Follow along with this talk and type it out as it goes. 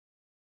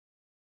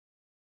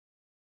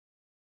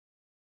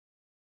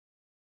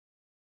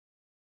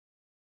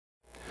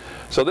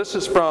So this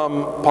is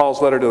from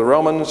Paul's letter to the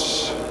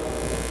Romans.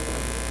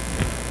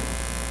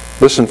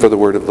 Listen for the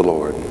word of the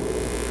Lord.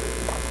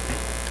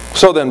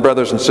 So then,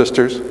 brothers and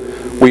sisters,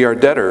 we are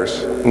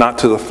debtors, not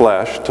to the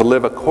flesh, to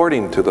live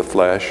according to the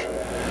flesh.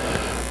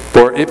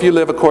 For if you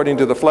live according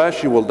to the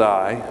flesh, you will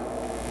die.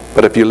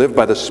 But if you live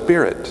by the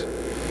Spirit,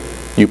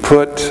 you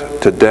put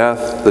to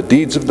death the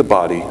deeds of the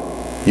body,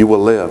 you will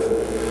live.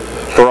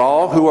 For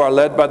all who are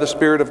led by the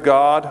Spirit of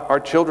God are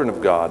children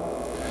of God.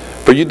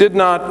 For you did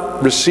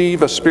not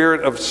receive a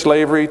spirit of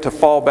slavery to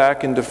fall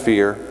back into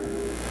fear,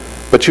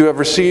 but you have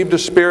received a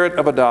spirit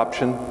of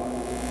adoption.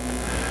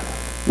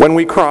 When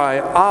we cry,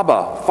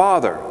 Abba,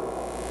 Father,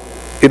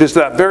 it is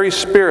that very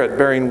Spirit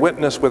bearing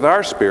witness with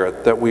our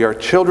spirit that we are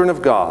children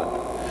of God.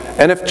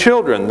 And if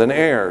children, then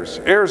heirs,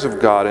 heirs of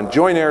God, and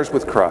joint heirs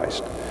with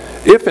Christ,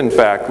 if in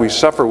fact we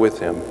suffer with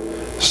Him,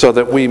 so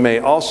that we may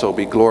also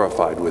be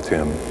glorified with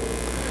Him.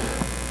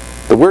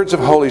 The words of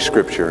Holy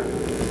Scripture.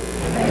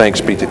 Thanks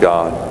be to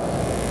God.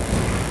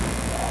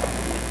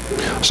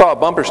 I saw a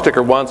bumper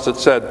sticker once that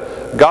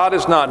said, God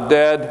is not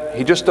dead,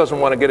 He just doesn't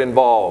want to get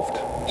involved.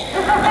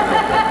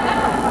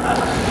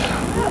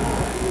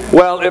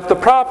 Well, if the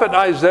prophet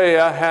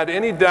Isaiah had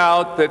any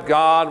doubt that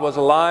God was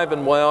alive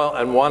and well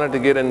and wanted to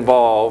get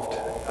involved,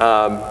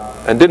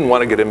 and didn't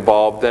want to get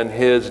involved, then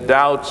his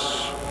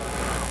doubts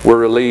were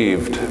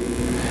relieved.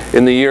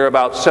 In the year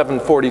about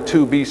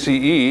 742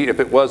 BCE, if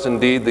it was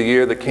indeed the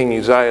year that King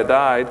Uzziah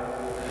died,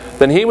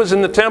 then he was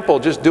in the temple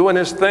just doing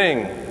his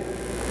thing,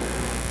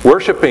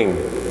 worshiping,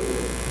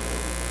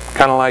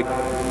 kind of like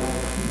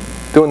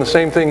doing the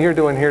same thing you're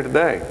doing here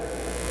today.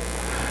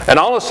 And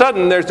all of a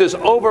sudden there's this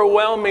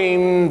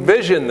overwhelming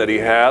vision that he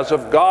has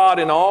of God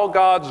in all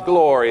God's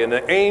glory and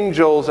the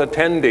angels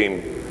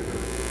attending.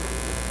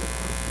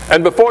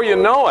 And before you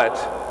know it,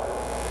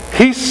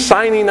 he's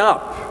signing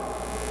up.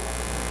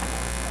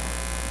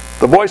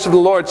 The voice of the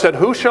Lord said,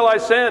 "Who shall I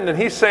send?" And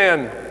he's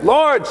saying,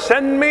 "Lord,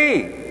 send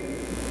me."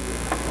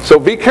 So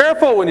be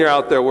careful when you're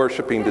out there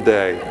worshiping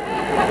today.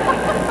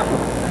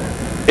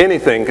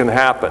 Anything can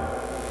happen.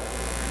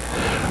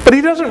 But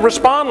he doesn't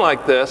respond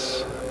like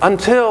this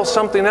until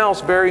something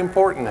else very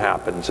important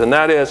happens. And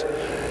that is,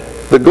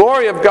 the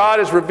glory of God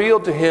is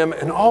revealed to him,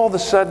 and all of a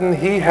sudden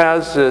he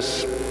has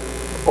this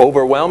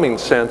overwhelming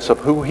sense of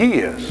who he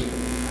is.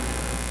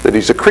 That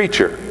he's a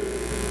creature,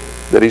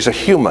 that he's a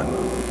human,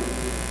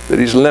 that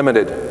he's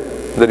limited,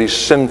 that he's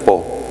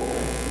sinful.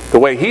 The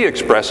way he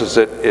expresses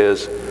it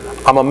is,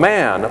 I'm a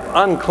man of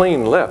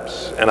unclean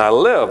lips, and I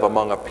live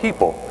among a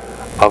people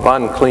of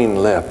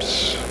unclean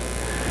lips.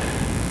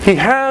 He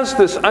has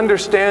this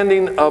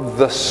understanding of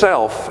the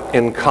self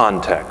in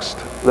context.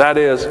 That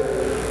is,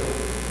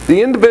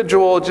 the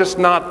individual just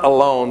not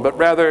alone, but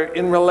rather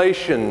in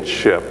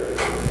relationship.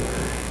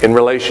 In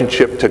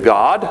relationship to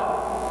God,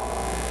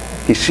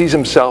 he sees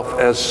himself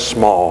as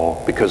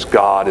small because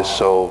God is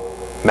so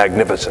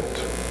magnificent.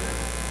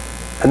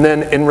 And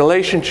then in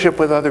relationship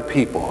with other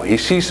people, he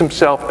sees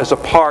himself as a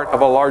part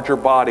of a larger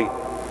body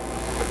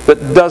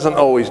that doesn't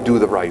always do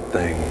the right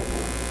thing.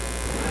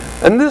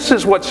 And this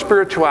is what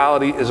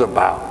spirituality is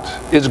about,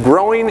 is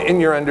growing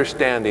in your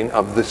understanding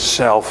of the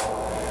self,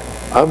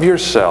 of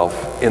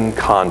yourself in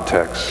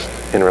context,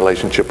 in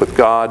relationship with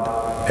God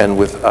and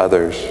with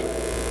others.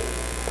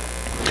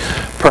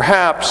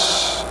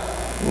 Perhaps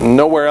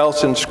nowhere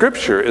else in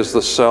Scripture is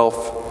the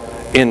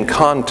self in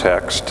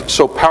context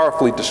so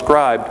powerfully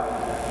described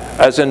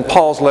as in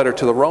Paul's letter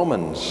to the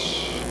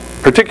Romans,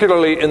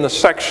 particularly in the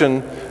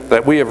section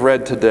that we have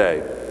read today,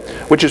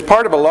 which is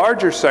part of a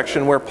larger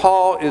section where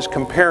Paul is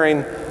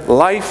comparing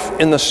life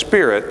in the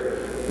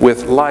Spirit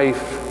with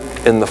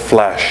life in the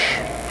flesh.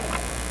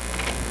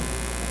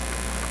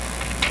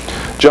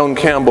 Joan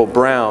Campbell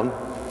Brown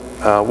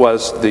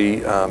was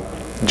the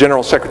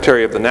General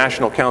Secretary of the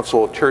National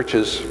Council of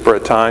Churches for a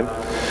time.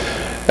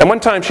 And one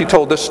time she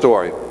told this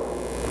story.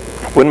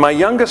 When my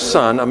youngest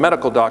son, a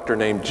medical doctor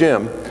named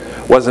Jim,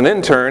 was an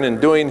intern and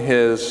doing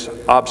his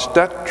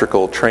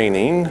obstetrical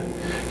training,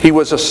 he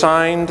was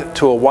assigned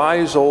to a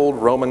wise old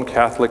Roman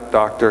Catholic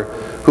doctor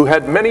who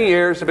had many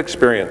years of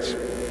experience.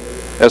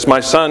 As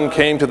my son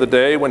came to the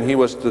day when he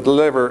was to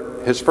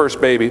deliver his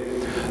first baby,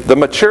 the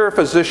mature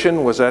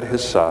physician was at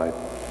his side.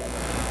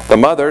 The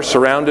mother,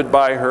 surrounded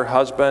by her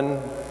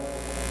husband,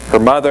 her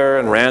mother,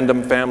 and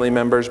random family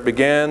members,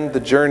 began the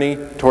journey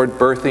toward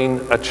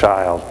birthing a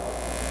child.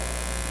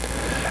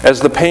 As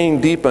the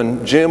pain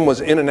deepened, Jim was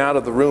in and out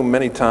of the room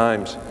many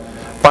times.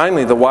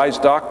 Finally, the wise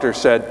doctor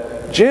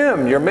said,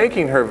 "Jim, you're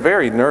making her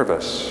very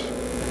nervous.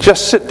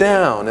 Just sit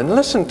down and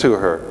listen to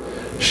her.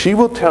 She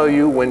will tell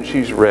you when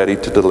she's ready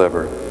to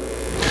deliver."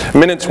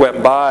 Minutes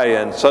went by,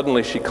 and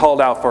suddenly she called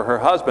out for her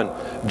husband.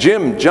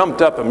 Jim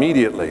jumped up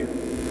immediately.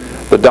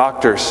 The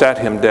doctor sat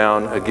him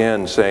down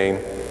again, saying,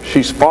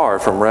 "She's far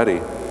from ready."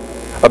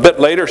 A bit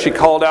later, she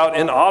called out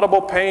in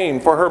audible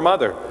pain for her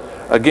mother.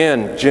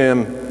 Again,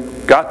 Jim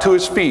got to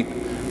his feet,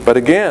 but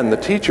again the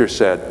teacher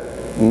said,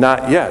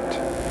 "Not yet.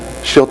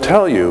 She'll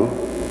tell you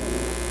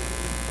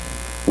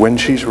when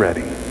she's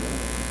ready."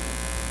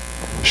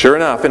 Sure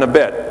enough, in a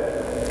bit,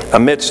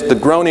 Amidst the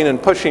groaning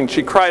and pushing,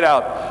 she cried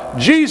out,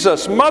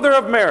 "Jesus, Mother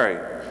of Mary!"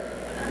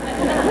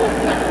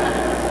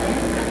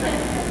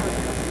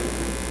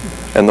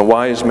 And the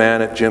wise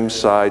man at Jim's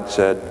side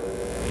said,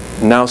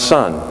 "Now,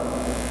 son,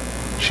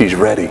 she's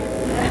ready."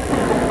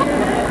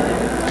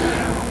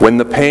 When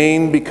the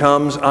pain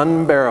becomes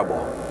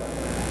unbearable,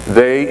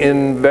 they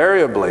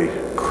invariably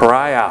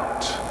cry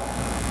out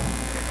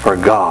for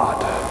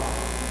God.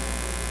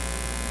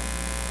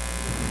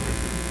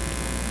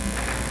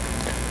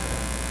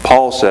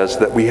 Paul says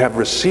that we have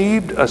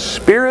received a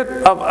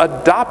spirit of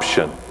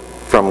adoption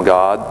from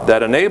God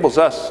that enables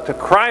us to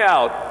cry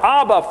out,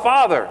 "Abba,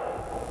 Father."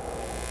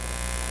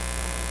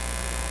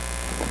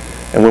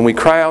 And when we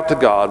cry out to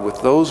God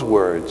with those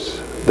words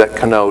that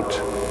connote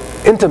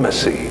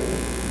intimacy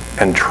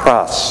and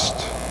trust,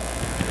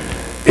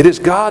 it is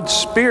God's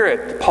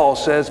Spirit, Paul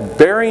says,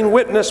 bearing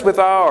witness with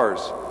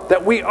ours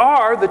that we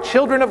are the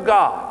children of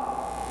God.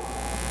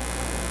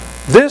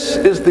 This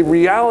is the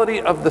reality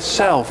of the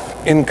self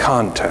in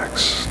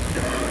context.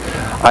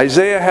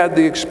 Isaiah had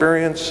the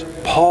experience,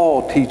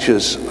 Paul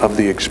teaches of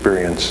the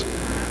experience,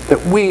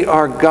 that we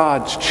are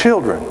God's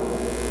children.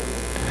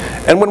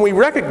 And when we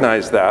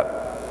recognize that,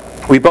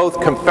 we both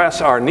confess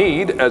our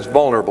need as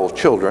vulnerable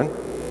children,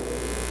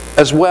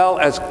 as well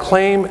as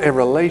claim a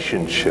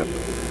relationship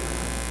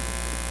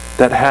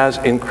that has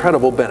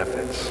incredible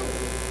benefits.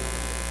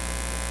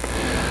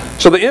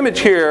 So the image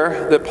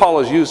here that Paul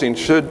is using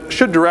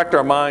should direct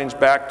our minds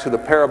back to the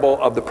parable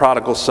of the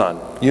prodigal son.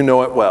 You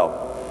know it well.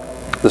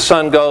 The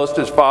son goes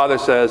to his father,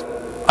 says,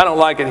 "I don't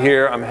like it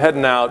here, I'm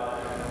heading out.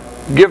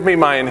 Give me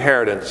my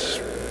inheritance,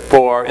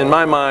 for in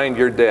my mind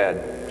you're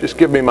dead. Just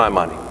give me my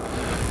money."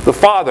 The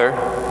father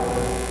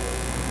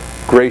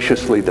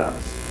graciously does.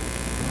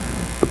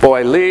 The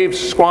boy leaves,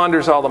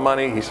 squanders all the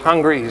money, he's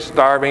hungry, he's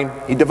starving.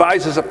 He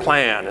devises a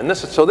plan, and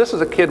this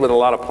is a kid with a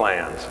lot of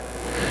plans.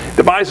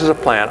 Devises a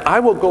plan.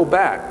 I will go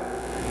back,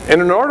 and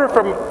in order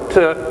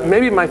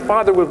maybe my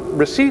father will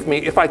receive me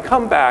if I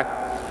come back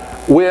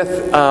with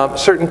a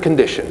certain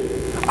condition.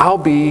 I'll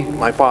be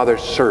my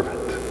father's servant.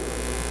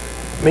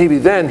 Maybe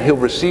then he'll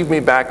receive me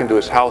back into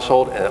his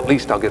household, and at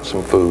least I'll get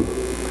some food.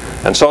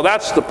 And so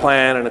that's the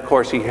plan, and of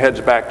course he heads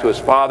back to his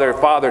father.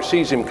 Father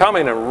sees him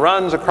coming and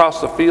runs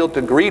across the field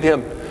to greet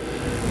him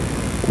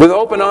with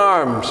open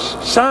arms.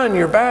 "Son,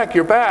 you're back,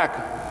 you're back."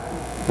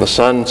 The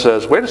son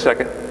says, "Wait a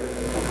second,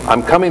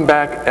 I'm coming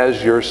back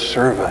as your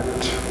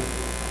servant."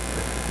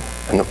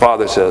 And the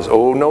father says,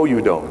 "Oh, no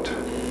you don't.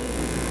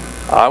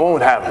 I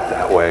won't have it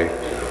that way.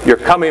 You're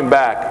coming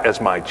back as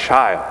my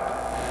child."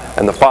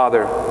 And the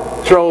father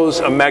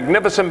throws a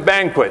magnificent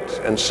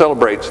banquet and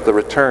celebrates the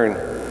return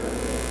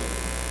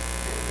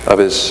of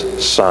his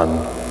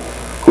son,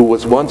 who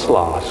was once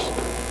lost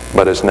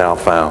but is now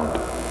found.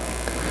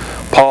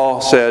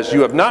 Paul says,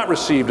 "You have not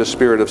received a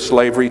spirit of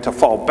slavery to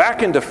fall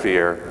back into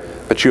fear,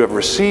 but you have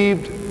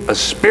received a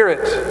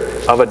spirit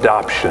of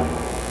adoption.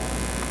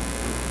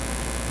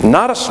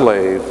 Not a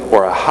slave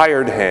or a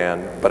hired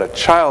hand, but a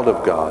child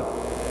of God,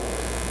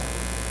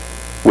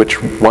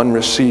 which one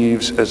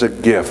receives as a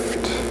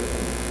gift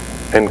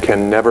and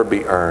can never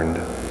be earned."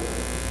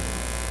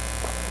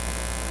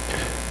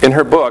 In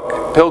her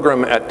book,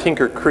 Pilgrim at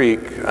Tinker Creek,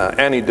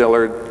 Annie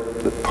Dillard,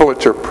 the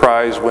Pulitzer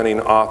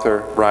Prize-winning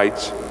author,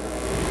 writes,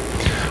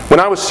 "When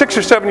I was 6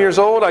 or 7 years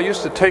old, I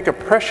used to take a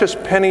precious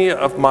penny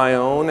of my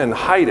own and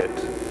hide it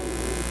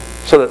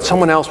so that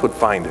someone else would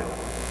find it.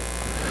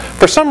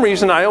 For some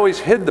reason, I always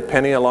hid the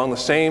penny along the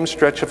same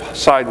stretch of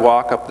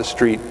sidewalk up the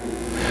street.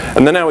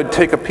 And then I would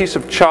take a piece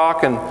of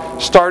chalk and,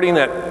 starting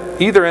at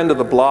either end of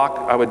the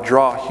block, I would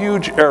draw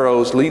huge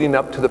arrows leading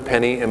up to the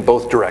penny in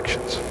both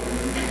directions.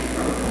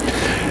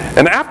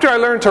 And after I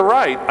learned to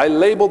write, I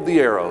labeled the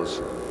arrows,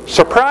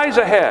 'Surprise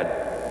ahead,'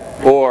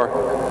 or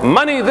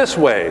 'Money this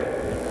way.'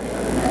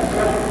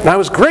 And I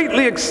was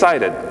greatly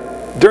excited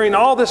during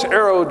all this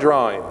arrow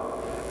drawing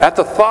at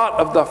the thought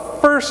of the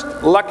first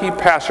lucky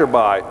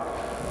passerby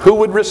who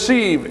would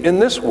receive in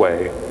this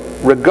way,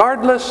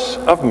 regardless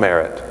of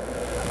merit,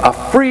 a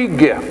free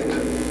gift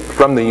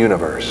from the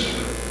universe."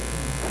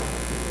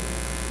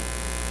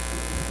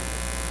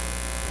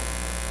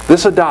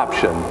 This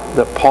adoption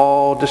that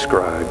Paul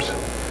describes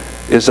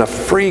is a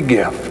free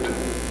gift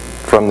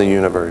from the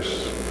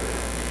universe.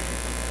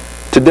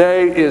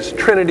 Today is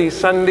Trinity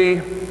Sunday.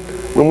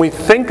 When we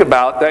think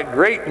about that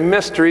great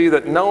mystery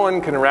that no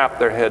one can wrap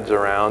their heads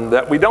around,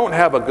 that we don't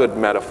have a good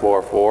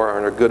metaphor for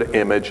or a good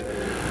image,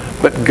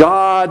 but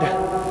God,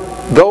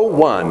 though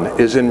one,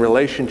 is in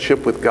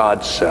relationship with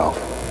God's self,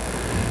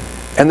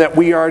 and that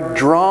we are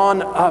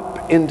drawn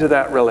up into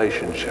that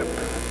relationship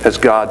as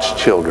God's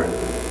children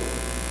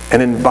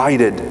and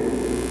invited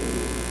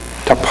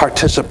to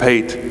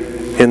participate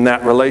in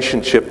that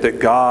relationship that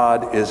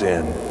God is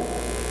in.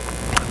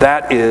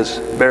 That is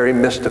very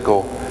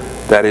mystical.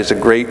 That is a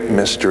great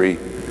mystery.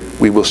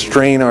 We will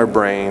strain our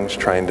brains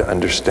trying to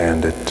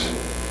understand it.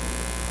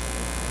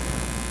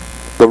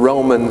 The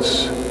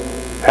Romans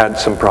had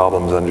some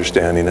problems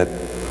understanding it.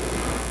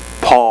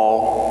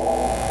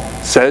 Paul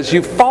says,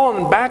 "You've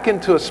fallen back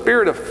into a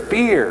spirit of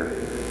fear.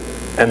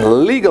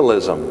 and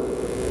legalism.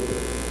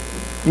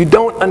 You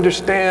don't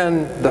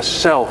understand the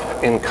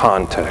self in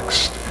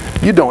context.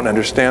 You don't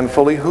understand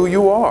fully who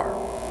you are.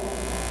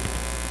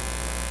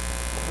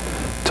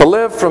 To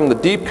live from the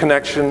deep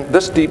connection,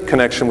 this deep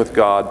connection with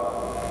God,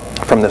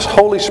 from this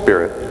Holy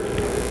Spirit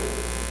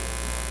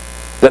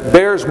that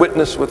bears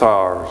witness with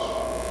ours,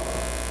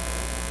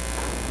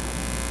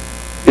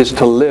 is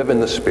to live in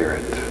the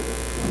Spirit.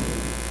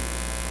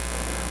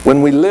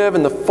 When we live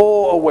in the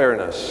full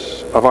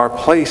awareness of our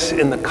place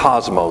in the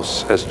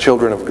cosmos as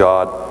children of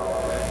God,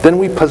 then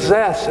we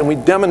possess and we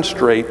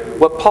demonstrate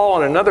what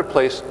Paul in another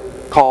place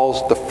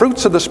calls the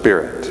fruits of the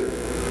Spirit: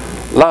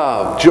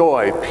 love,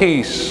 joy,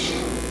 peace,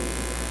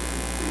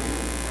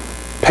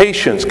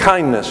 patience,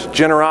 kindness,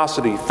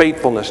 generosity,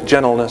 faithfulness,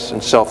 gentleness,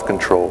 and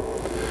self-control.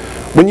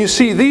 When you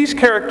see these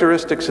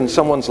characteristics in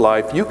someone's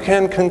life, you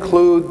can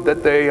conclude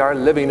that they are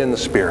living in the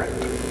Spirit.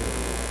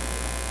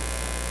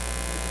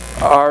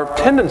 Our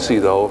tendency,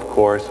 though, of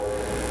course,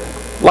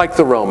 like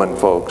the Roman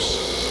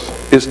folks,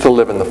 is to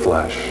live in the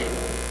flesh.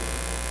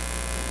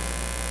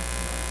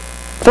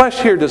 Flesh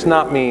here does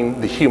not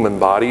mean the human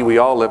body. We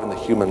all live in the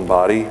human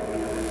body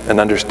and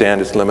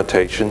understand its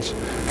limitations.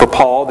 For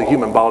Paul, the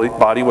human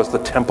body was the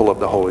temple of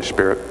the Holy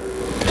Spirit.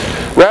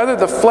 Rather,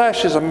 the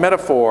flesh is a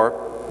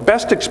metaphor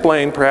best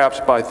explained perhaps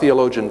by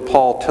theologian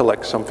Paul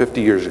Tillich some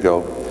 50 years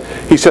ago.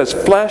 He says,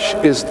 flesh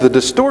is the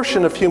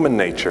distortion of human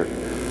nature,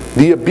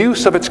 the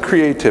abuse of its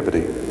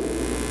creativity,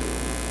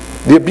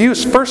 the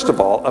abuse, first of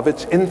all, of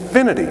its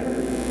infinity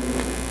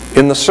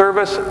in the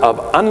service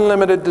of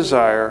unlimited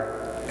desire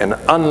and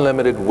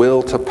unlimited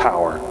will to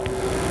power.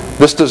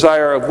 This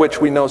desire of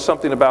which we know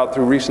something about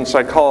through recent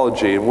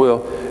psychology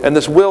and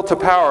this will to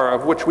power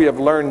of which we have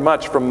learned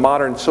much from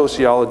modern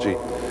sociology,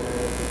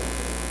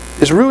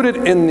 is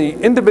rooted in the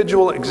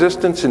individual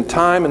existence in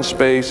time and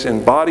space,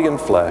 in body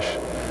and flesh.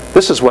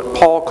 This is what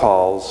Paul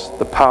calls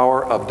the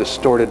power of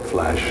distorted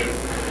flesh.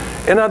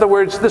 In other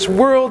words, this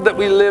world that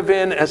we live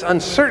in, as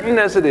uncertain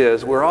as it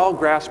is, we're all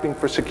grasping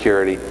for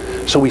security,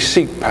 so we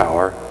seek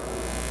power.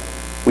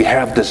 We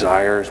have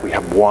desires, we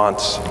have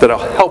wants that'll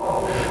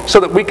help so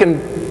that we can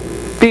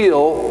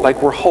feel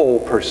like we're whole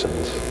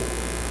persons.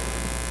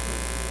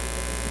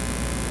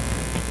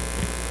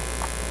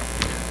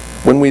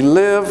 When we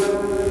live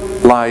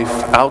life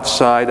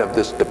outside of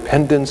this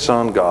dependence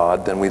on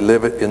God, then we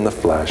live it in the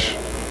flesh.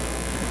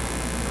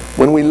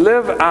 When we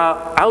live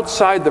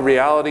outside the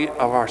reality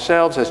of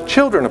ourselves as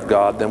children of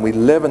God, then we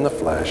live in the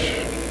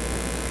flesh.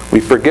 We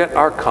forget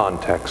our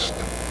context,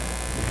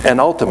 and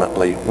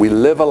ultimately we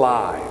live a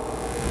lie,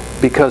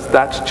 because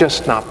that's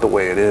just not the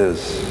way it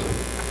is.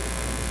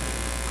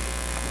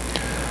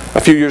 A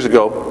few years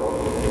ago,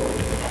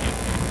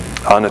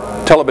 on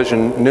a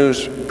television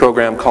news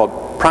program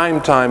called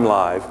Primetime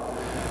Live,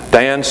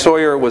 Diane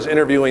Sawyer was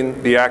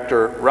interviewing the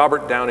actor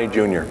Robert Downey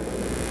Jr.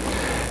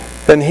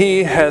 And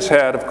he has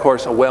had, of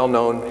course, a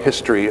well-known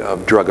history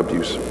of drug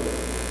abuse.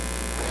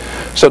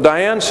 So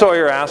Diane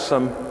Sawyer asks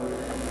him,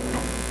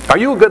 "Are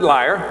you a good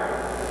liar?"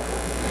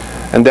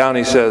 And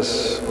Downey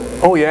says,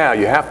 "Oh yeah,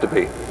 you have to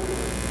be."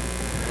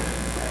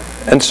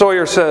 And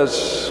Sawyer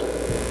says,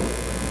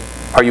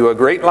 "Are you a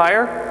great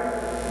liar?"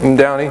 And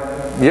Downey,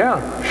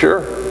 "Yeah,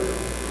 sure."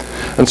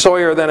 And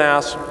Sawyer then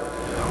asks,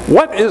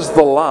 "What is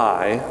the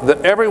lie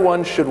that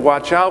everyone should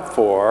watch out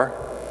for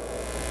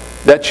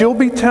that you'll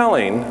be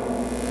telling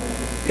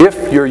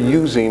if you're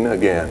using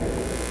again?"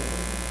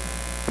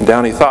 And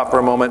Downey thought for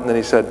a moment, and then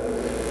he said,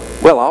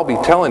 "Well, I'll be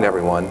telling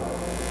everyone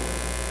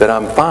that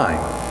I'm fine,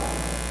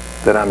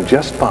 that I'm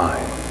just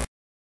fine."